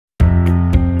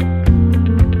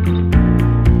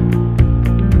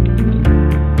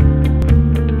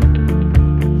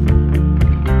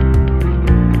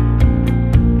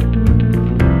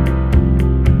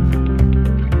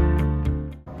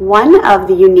One of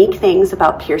the unique things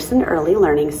about Pearson Early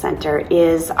Learning Center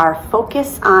is our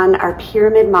focus on our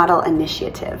pyramid model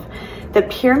initiative. The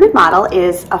pyramid model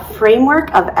is a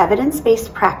framework of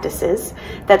evidence-based practices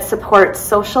that support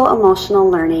social emotional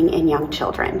learning in young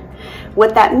children.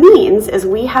 What that means is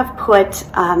we have put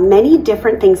many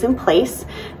different things in place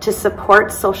to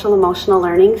support social emotional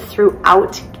learning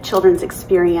throughout children's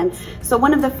experience. So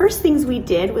one of the first things we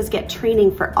did was get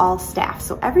training for all staff.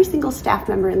 So every single staff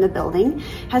member in the building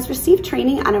has received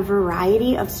training on a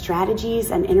variety of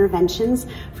strategies and interventions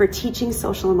for teaching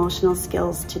social emotional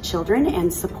skills to children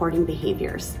and supporting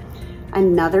behaviors.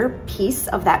 Another piece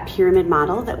of that pyramid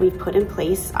model that we've put in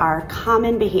place are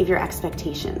common behavior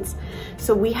expectations.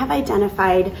 So we have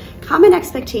identified common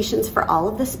expectations for all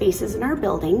of the spaces in our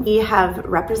building. We have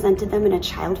represented them in a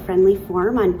child-friendly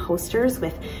form on posters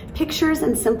with pictures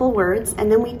and simple words, and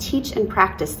then we teach and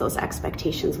practice those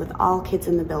expectations with all kids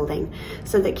in the building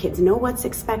so that kids know what's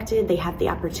expected, they have the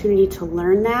opportunity to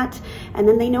learn that, and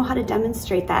then they know how to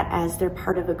demonstrate that as they're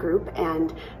part of a group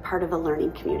and part of a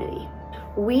learning community.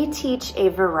 We teach a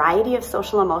variety of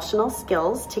social emotional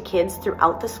skills to kids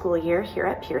throughout the school year here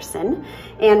at Pearson.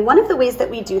 And one of the ways that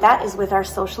we do that is with our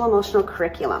social emotional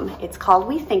curriculum. It's called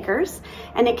We Thinkers,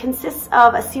 and it consists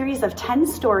of a series of 10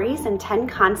 stories and 10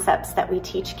 concepts that we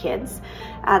teach kids.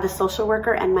 The social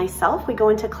worker and myself, we go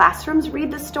into classrooms,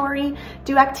 read the story,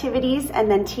 do activities, and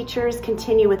then teachers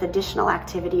continue with additional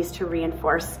activities to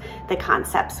reinforce the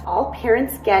concepts. All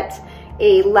parents get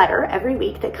a letter every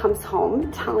week that comes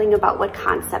home telling about what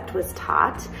concept was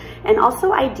taught and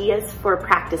also ideas for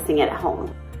practicing it at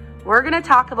home. We're going to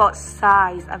talk about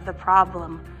size of the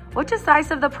problem. What does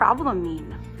size of the problem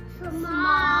mean?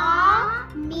 Small,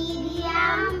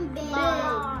 medium, big,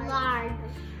 large.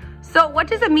 So what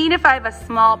does it mean if I have a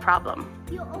small problem?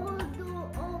 You all do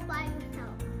all by yourself.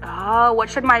 Oh, what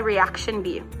should my reaction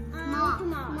be?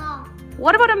 Small.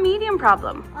 What about a medium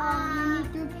problem? You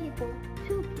need 2 people.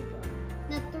 2 people.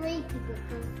 Not 3 people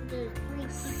because there's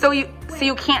 3 people. So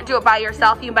you can't do it by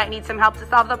yourself. You might need some help to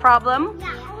solve the problem.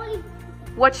 Yeah, only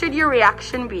What should your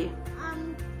reaction be?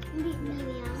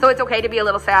 medium. So it's okay to be a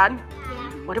little sad?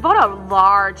 Yeah. What about a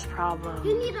large problem?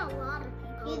 You need a lot of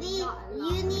people.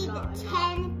 You need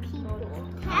 10 people.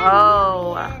 10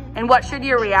 Oh, million. and what should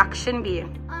your reaction be?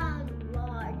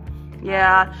 Large.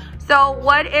 Yeah. So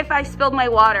what if I spilled my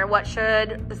water? What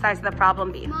should the size of the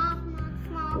problem be? Small.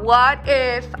 What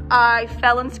if I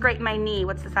fell and scraped my knee?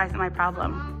 What's the size of my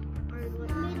problem?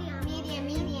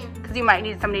 Medium. Because you might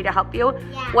need somebody to help you.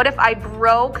 Yeah. What if I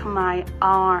broke my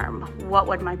arm? What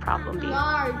would my problem be?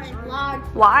 Large.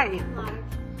 Why?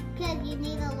 Because you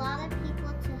need a lot of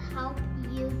people to help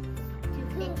you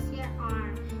to fix your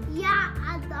arm. Yeah,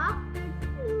 a doctor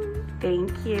too.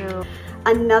 Thank you.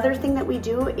 Another thing that we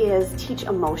do is teach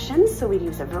emotions. So we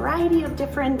use a variety of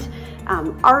different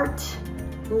art,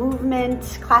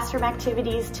 movement, classroom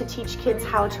activities to teach kids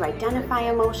how to identify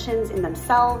emotions in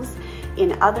themselves,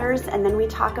 in others, and then we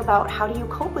talk about how do you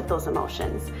cope with those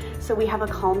emotions. So we have a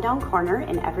calm down corner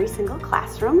in every single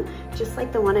classroom, just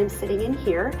like the one I'm sitting in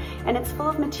here, and it's full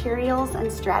of materials and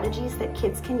strategies that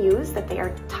kids can use, that they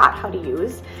are taught how to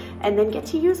use, and then get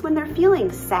to use when they're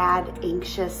feeling sad,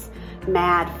 anxious,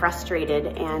 mad,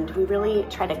 frustrated, and we really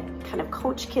try to kind of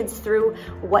coach kids through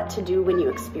what to do when you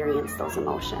experience those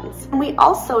emotions. And we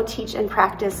also teach and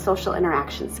practice social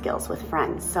interaction skills with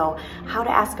friends. So how to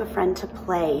ask a friend to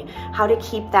play, how to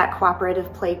keep that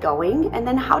cooperative play going, and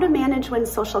then how to manage when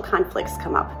social conflicts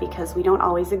come up, because we don't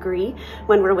always agree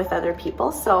when we're with other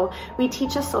people. So we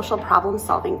teach a social problem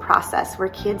solving process where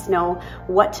kids know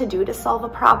what to do to solve a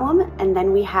problem, and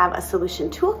then we have a solution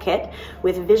toolkit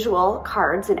with visual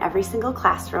cards in every single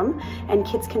classroom, and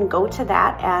kids can go to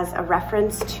that as a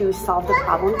reference to solve the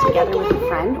problem together with a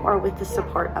friend or with the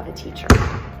support of a teacher.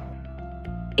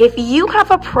 If you have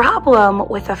a problem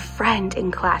with a friend in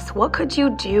class, what could you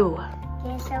do?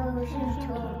 Get solution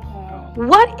toolkit.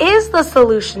 What is the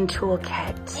solution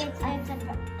toolkit?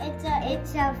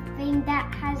 It's a thing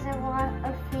that has a lot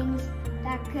of things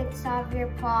that could solve your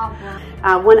problem.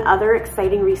 One other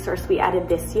exciting resource we added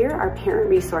this year are parent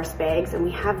resource bags, and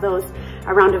we have those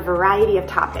around a variety of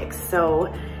topics.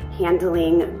 So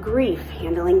handling grief,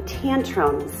 handling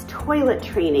tantrums, toilet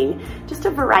training, just a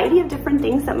variety of different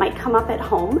things that might come up at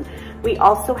home. We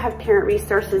also have parent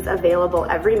resources available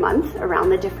every month around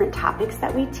the different topics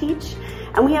that we teach.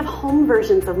 And we have home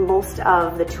versions of most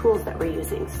of the tools that we're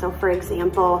using. So for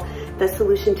example, the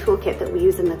solution toolkit that we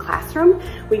use in the classroom,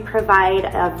 we provide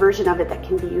a version of it that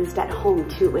can be used at home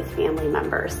too with family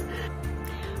members.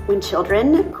 When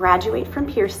children graduate from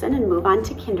Pearson and move on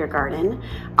to kindergarten,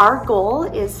 our goal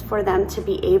is for them to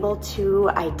be able to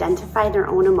identify their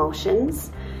own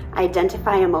emotions,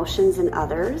 identify emotions in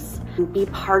others, be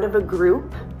part of a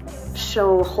group,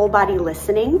 show whole body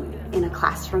listening in a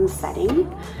classroom setting,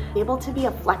 be able to be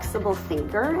a flexible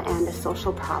thinker and a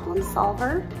social problem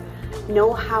solver,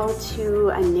 know how to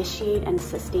initiate and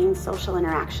sustain social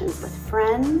interactions with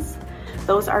friends.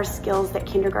 Those are skills that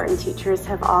kindergarten teachers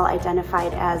have all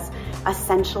identified as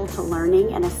essential to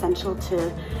learning and essential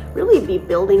to really be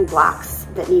building blocks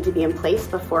that need to be in place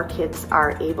before kids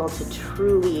are able to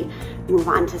truly move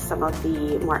on to some of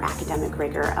the more academic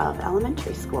rigor of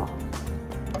elementary school.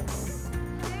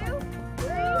 2, 3,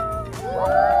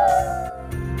 4.